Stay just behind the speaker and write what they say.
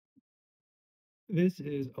This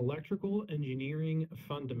is Electrical Engineering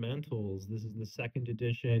Fundamentals. This is the second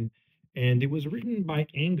edition, and it was written by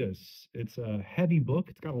Angus. It's a heavy book.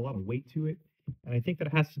 It's got a lot of weight to it, and I think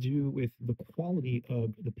that has to do with the quality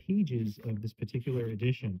of the pages of this particular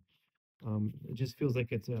edition. It just feels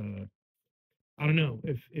like it's a, I don't know,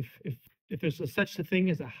 if there's such a thing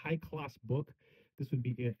as a high class book, this would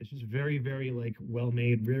be it. It's just very, very like well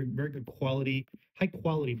made, very, very good quality, high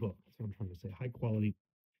quality book. That's what I'm trying to say, high quality.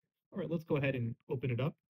 All right, let's go ahead and open it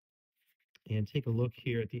up and take a look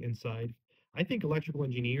here at the inside. I think electrical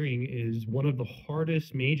engineering is one of the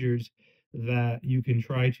hardest majors that you can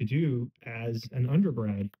try to do as an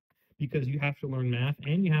undergrad because you have to learn math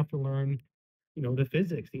and you have to learn, the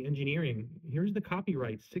physics, the engineering. Here's the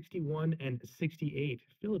copyright 61 and 68,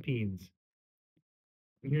 Philippines.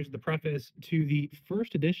 And here's the preface to the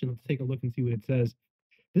first edition. Let's take a look and see what it says.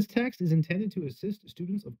 This text is intended to assist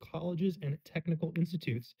students of colleges and technical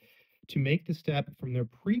institutes to make the step from their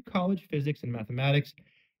pre-college physics and mathematics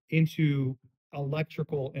into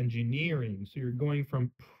electrical engineering. So you're going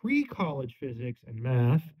from pre-college physics and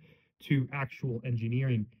math to actual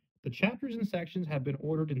engineering. The chapters and sections have been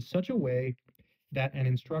ordered in such a way that an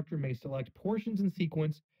instructor may select portions in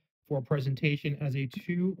sequence for a presentation as a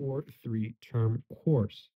 2 or 3 term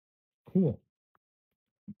course. Cool.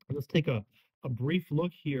 Let's take a brief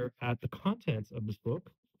look here at the contents of this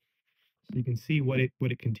book so you can see what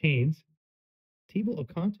it contains. Table of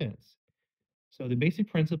contents. So the basic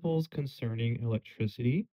principles concerning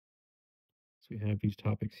electricity. So we have these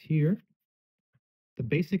topics here. The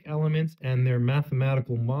basic elements and their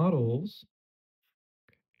mathematical models.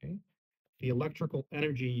 Okay. The electrical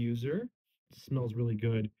energy user. It smells really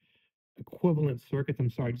good. Equivalent circuits.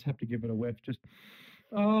 I'm sorry, I just have to give it a whiff.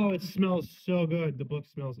 Oh, it smells so good. The book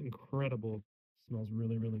smells incredible. It smells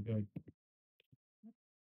really, really good.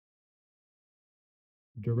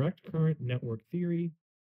 Direct current network theory,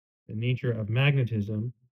 the nature of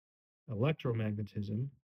magnetism, electromagnetism,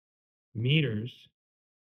 meters,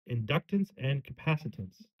 inductance, and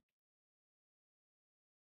capacitance.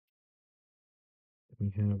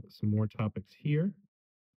 We have some more topics here.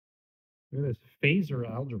 Look at this phasor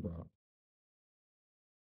algebra,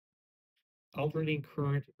 alternating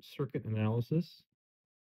current circuit analysis.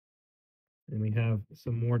 And we have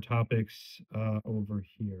some more topics over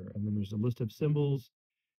here. And then there's a list of symbols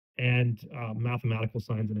and mathematical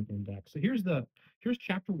signs in an index. So here's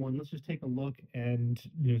chapter 1. Let's just take a look and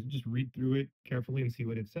just read through it carefully and see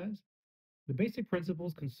what it says. The basic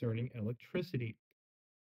principles concerning electricity.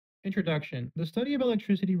 Introduction. The study of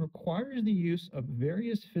electricity requires the use of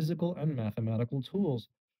various physical and mathematical tools,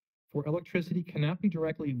 for electricity cannot be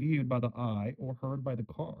directly viewed by the eye or heard by the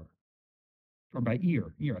car. Or by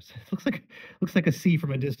ear. Yes, it looks like a C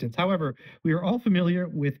from a distance. However, we are all familiar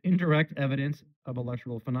with indirect evidence of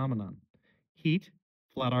electrical phenomenon. Heat,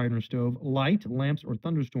 flat iron or stove, light, lamps, or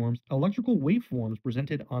thunderstorms, electrical waveforms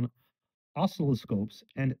presented on oscilloscopes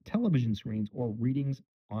and television screens, or readings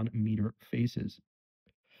on meter faces.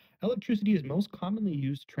 Electricity is most commonly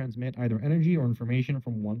used to transmit either energy or information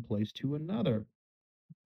from one place to another.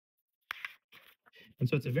 And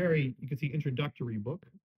so it's you can see, introductory book.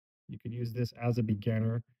 You could use this as a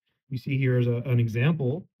beginner. You see here is an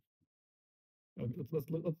example. Let's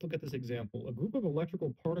look at this example. A group of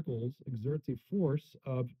electrical particles exerts a force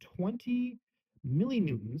of 20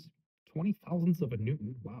 millinewtons, 20 thousandths of a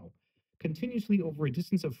newton, wow, continuously over a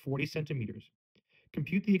distance of 40 centimeters.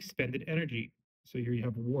 Compute the expended energy. So here you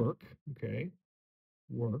have work, okay?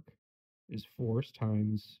 Work is force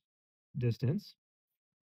times distance.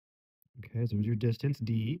 Okay, so there's your distance,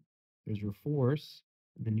 d. There's your force,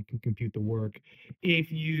 and then you can compute the work.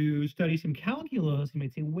 If you study some calculus, you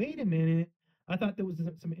might say, wait a minute, I thought there was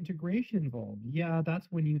some integration involved. Yeah, that's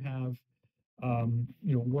when you have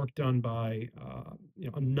work done by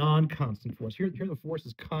a non-constant force. Here the force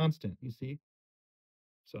is constant, you see?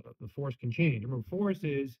 So the force can change. Remember, force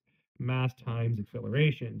is mass times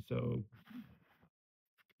acceleration. So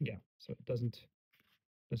yeah, so it doesn't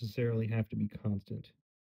necessarily have to be constant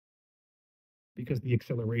because the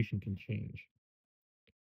acceleration can change.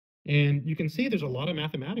 And you can see there's a lot of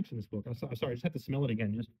mathematics in this book. I'm sorry, I just have to smell it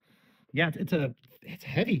again. Yeah, it's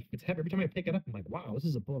heavy. It's heavy. Every time I pick it up, I'm like, wow, this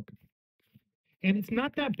is a book. And it's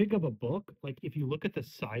not that big of a book. Like if you look at the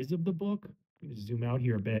size of the book, let me just zoom out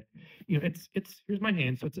here a bit. It's here's my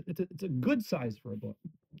hand, so it's a good size for a book,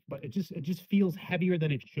 but it just feels heavier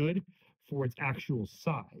than it should for its actual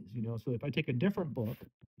size. So if I take a different book,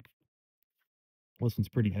 well, this one's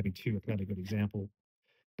pretty heavy too. It's not a good example.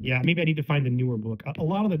 Yeah, maybe I need to find the newer book. A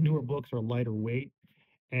lot of the newer books are lighter weight,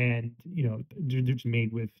 and they're just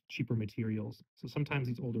made with cheaper materials. So sometimes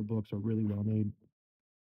these older books are really well made.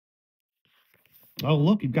 Oh,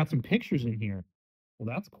 look, you've got some pictures in here. Well,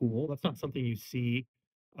 that's cool. That's not something you see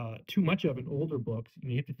too much of in older books.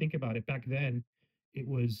 You have to think about it. Back then, it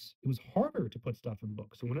was harder to put stuff in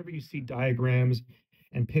books. So whenever you see diagrams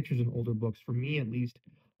and pictures in older books, for me at least,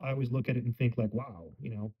 I always look at it and think like, wow,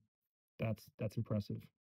 that's impressive.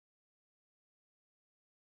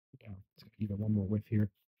 Yeah, let's give it one more whiff here.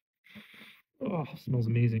 Oh, smells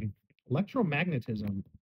amazing. Electromagnetism.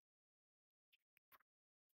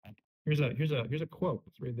 Here's a quote.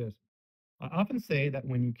 Let's read this. I often say that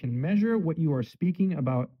when you can measure what you are speaking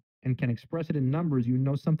about and can express it in numbers, you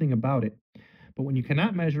know something about it. But when you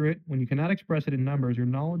cannot measure it, when you cannot express it in numbers, your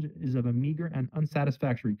knowledge is of a meager and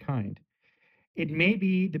unsatisfactory kind. It may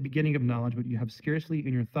be the beginning of knowledge, but you have scarcely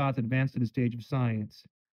in your thoughts advanced to the stage of science,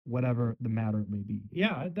 whatever the matter may be.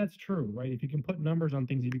 Yeah, that's true, right? If you can put numbers on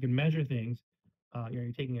things, if you can measure things, you're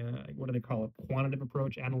taking a, what do they call it, quantitative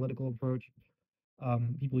approach, analytical approach.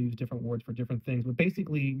 People use different words for different things, but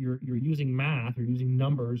basically you're using math or using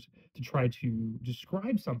numbers to try to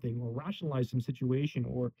describe something or rationalize some situation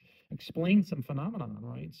or explain some phenomenon,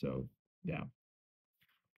 right? So yeah,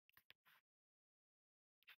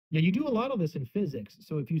 yeah, you do a lot of this in physics.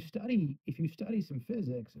 So if you study some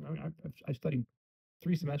physics, and I studied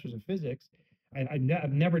 3 semesters of physics. I've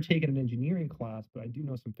never taken an engineering class, but I do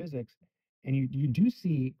know some physics, and you do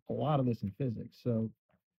see a lot of this in physics. So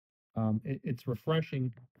it's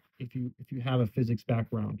refreshing if you have a physics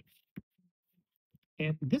background.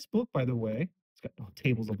 And this book, by the way, it's got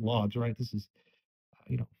tables of logs, right? This is,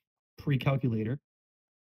 you know, pre-calculator.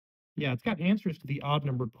 Yeah, it's got answers to the odd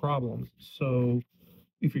numbered problems. So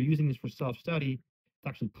if you're using this for self-study, it's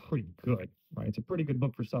actually pretty good, right? It's a pretty good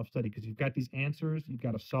book for self-study because you've got these answers, you've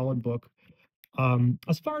got a solid book.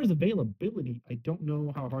 As far as availability, I don't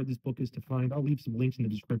know how hard this book is to find. I'll leave some links in the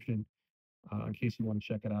description in case you want to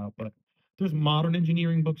check it out. But there's modern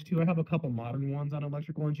engineering books too. I have a couple modern ones on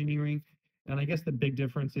electrical engineering. And I guess the big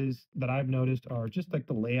differences that I've noticed are just like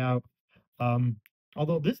the layout. Um,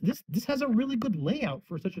 although this has a really good layout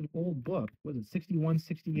for such an old book. Was it 61,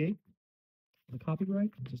 68? The copyright?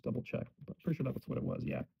 Just double check. But pretty sure that's what it was.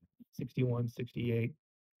 Yeah. 61, 68.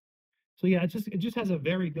 So yeah, it just has a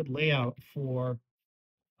very good layout for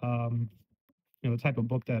um, the type of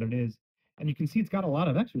book that it is. And you can see it's got a lot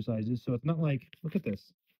of exercises, so it's not like, look at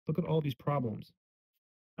this. Look at all these problems.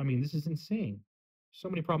 I mean, this is insane. So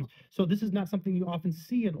many problems. So this is not something you often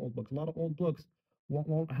see in old books. A lot of old books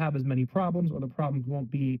won't have as many problems, or the problems won't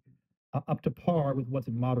be up to par with what's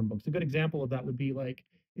in modern books. A good example of that would be like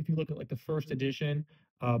if you look at like the first edition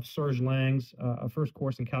of Serge Lang's First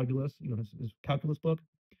Course in Calculus, his calculus book.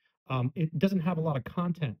 It doesn't have a lot of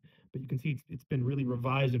content, but you can see it's been really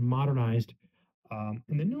revised and modernized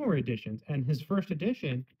in the newer editions. And his first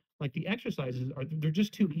edition, like the exercises they're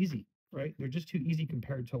just too easy, right? They're just too easy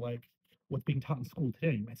compared to like what's being taught in school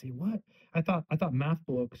today. You might say, what? I thought math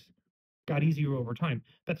books got easier over time.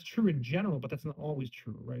 That's true in general, but that's not always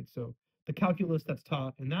true, right? So the calculus that's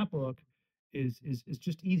taught in that book is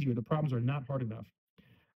just easier. The problems are not hard enough.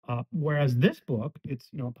 Whereas this book, it's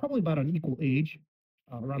probably about an equal age,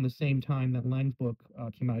 around the same time that Lang's book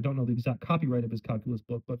came out. I don't know the exact copyright of his calculus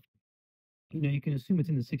book, but you can assume it's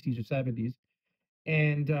in the 60s or 70s,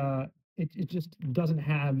 and it just doesn't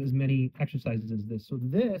have as many exercises as this. So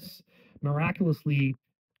this miraculously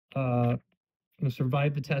uh,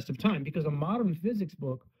 survived the test of time because a modern physics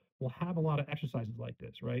book will have a lot of exercises like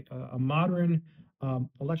this, right? A modern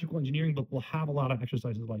electrical engineering book will have a lot of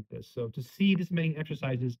exercises like this. So to see this many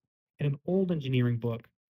exercises in an old engineering book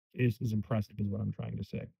is impressive, is what I'm trying to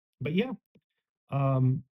say. But yeah,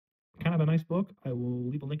 um, kind of a nice book. I will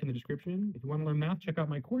leave a link in the description. If you want to learn math, check out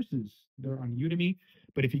my courses. They're on Udemy.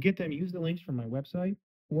 But if you get them, use the links from my website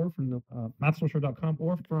or from the mathsorcerer.com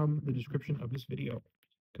or from the description of this video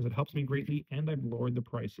because it helps me greatly and I've lowered the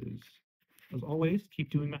prices. As always, keep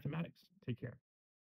doing mathematics. Take care.